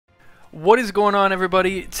What is going on,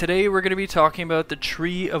 everybody? Today we're going to be talking about the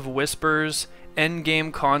Tree of Whispers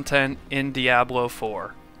endgame content in Diablo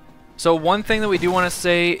 4. So one thing that we do want to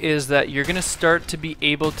say is that you're going to start to be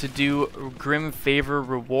able to do Grim Favor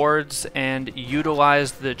rewards and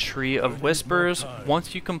utilize the Tree of Whispers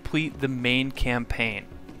once you complete the main campaign.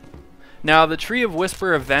 Now, the Tree of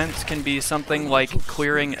Whisper events can be something like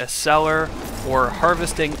clearing a cellar or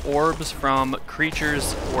harvesting orbs from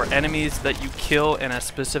creatures or enemies that you kill in a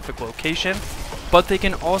specific location, but they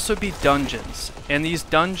can also be dungeons, and these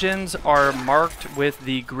dungeons are marked with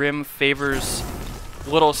the Grim Favors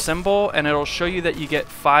little symbol, and it'll show you that you get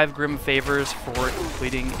 5 Grim Favors for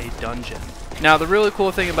completing a dungeon. Now, the really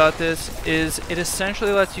cool thing about this is it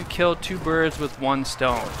essentially lets you kill 2 birds with 1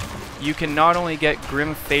 stone. You can not only get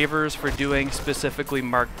Grim Favors for doing specifically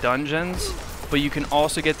marked dungeons, but you can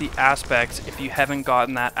also get the aspects if you haven't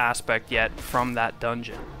gotten that aspect yet from that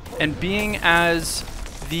dungeon. And being as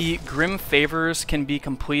the Grim Favors can be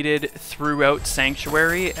completed throughout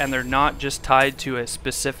Sanctuary and they're not just tied to a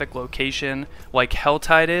specific location like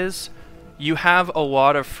Helltide is, you have a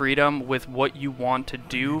lot of freedom with what you want to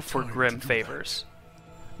do for Grim Favors.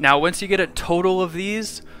 Now, once you get a total of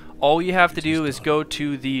these, all you have to do is go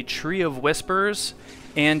to the Tree of Whispers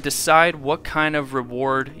and decide what kind of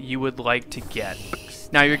reward you would like to get.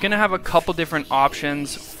 Now, you're going to have a couple different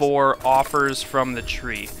options for offers from the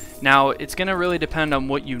tree. Now, it's going to really depend on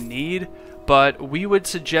what you need, but we would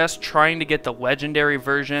suggest trying to get the legendary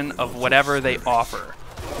version of whatever they offer.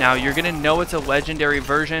 Now, you're going to know it's a legendary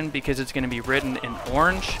version because it's going to be written in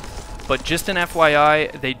orange, but just an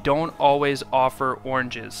FYI, they don't always offer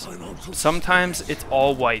oranges. Sometimes it's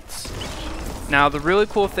all whites. Now, the really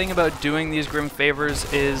cool thing about doing these Grim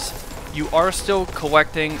Favors is you are still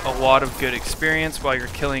collecting a lot of good experience while you're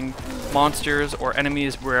killing monsters or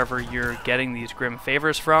enemies wherever you're getting these Grim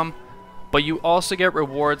Favors from, but you also get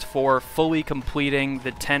rewards for fully completing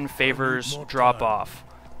the 10 favors drop off.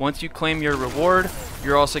 Once you claim your reward,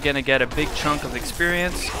 you're also going to get a big chunk of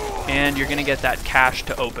experience, and you're going to get that cash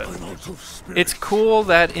to open. It's cool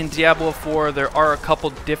that in Diablo 4 there are a couple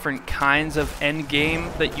different kinds of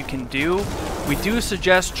endgame that you can do. We do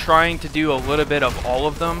suggest trying to do a little bit of all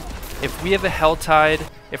of them. If we have a Helltide,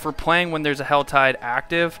 if we're playing when there's a Helltide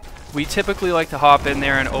active, we typically like to hop in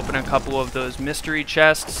there and open a couple of those mystery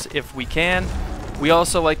chests if we can. We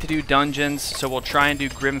also like to do dungeons, so we'll try and do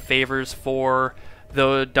Grim Favors for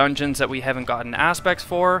the dungeons that we haven't gotten aspects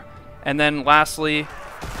for. And then lastly,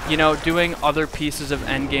 you know, doing other pieces of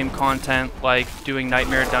endgame content like doing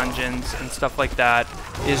nightmare dungeons and stuff like that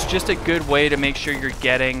is just a good way to make sure you're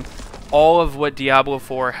getting all of what Diablo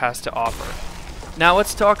 4 has to offer. Now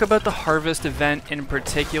let's talk about the harvest event in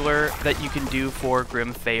particular that you can do for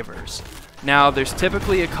Grim Favors. Now, there's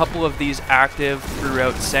typically a couple of these active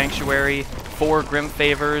throughout Sanctuary for Grim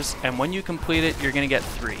Favors, and when you complete it, you're going to get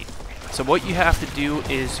 3. So what you have to do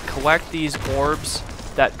is collect these orbs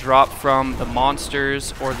that drop from the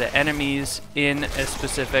monsters or the enemies in a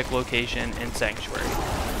specific location in Sanctuary.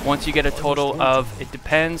 Once you get a total of, it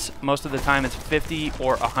depends, most of the time it's 50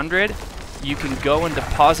 or 100, you can go and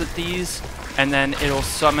deposit these, and then it'll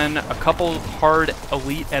summon a couple hard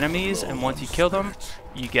elite enemies, and once you kill them,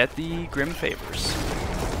 you get the Grim Favors.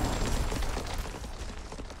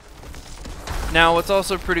 Now, what's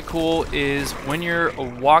also pretty cool is when you're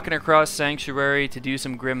walking across Sanctuary to do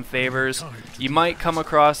some Grim Favors, you might come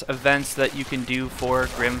across events that you can do for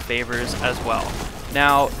Grim Favors as well.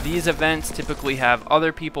 Now, these events typically have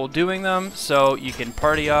other people doing them, so you can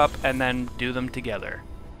party up and then do them together.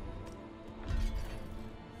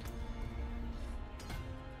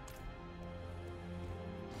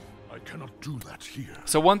 Cannot do that here.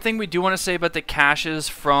 So one thing we do want to say about the caches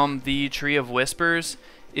from the Tree of Whispers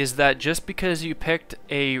is that just because you picked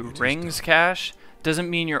a rings cache doesn't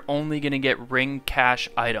mean you're only going to get ring cache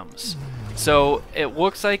items. So it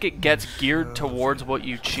looks like it gets geared towards what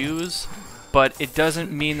you choose, but it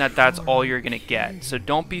doesn't mean that that's all you're going to get. So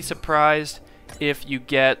don't be surprised if you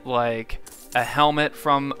get like a helmet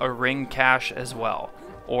from a ring cache as well,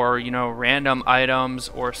 or, you know, random items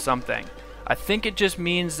or something. I think it just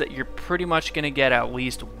means that you're pretty much going to get at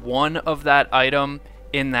least one of that item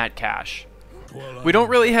in that cache. We don't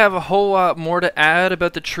really have a whole lot more to add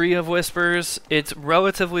about the Tree of Whispers. It's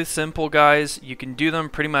relatively simple, guys. You can do them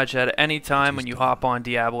pretty much at any time when you hop on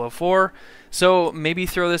Diablo 4. So maybe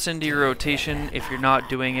throw this into your rotation if you're not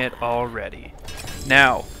doing it already.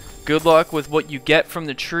 Now, good luck with what you get from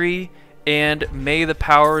the tree, and may the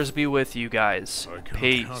powers be with you guys.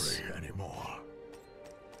 Peace.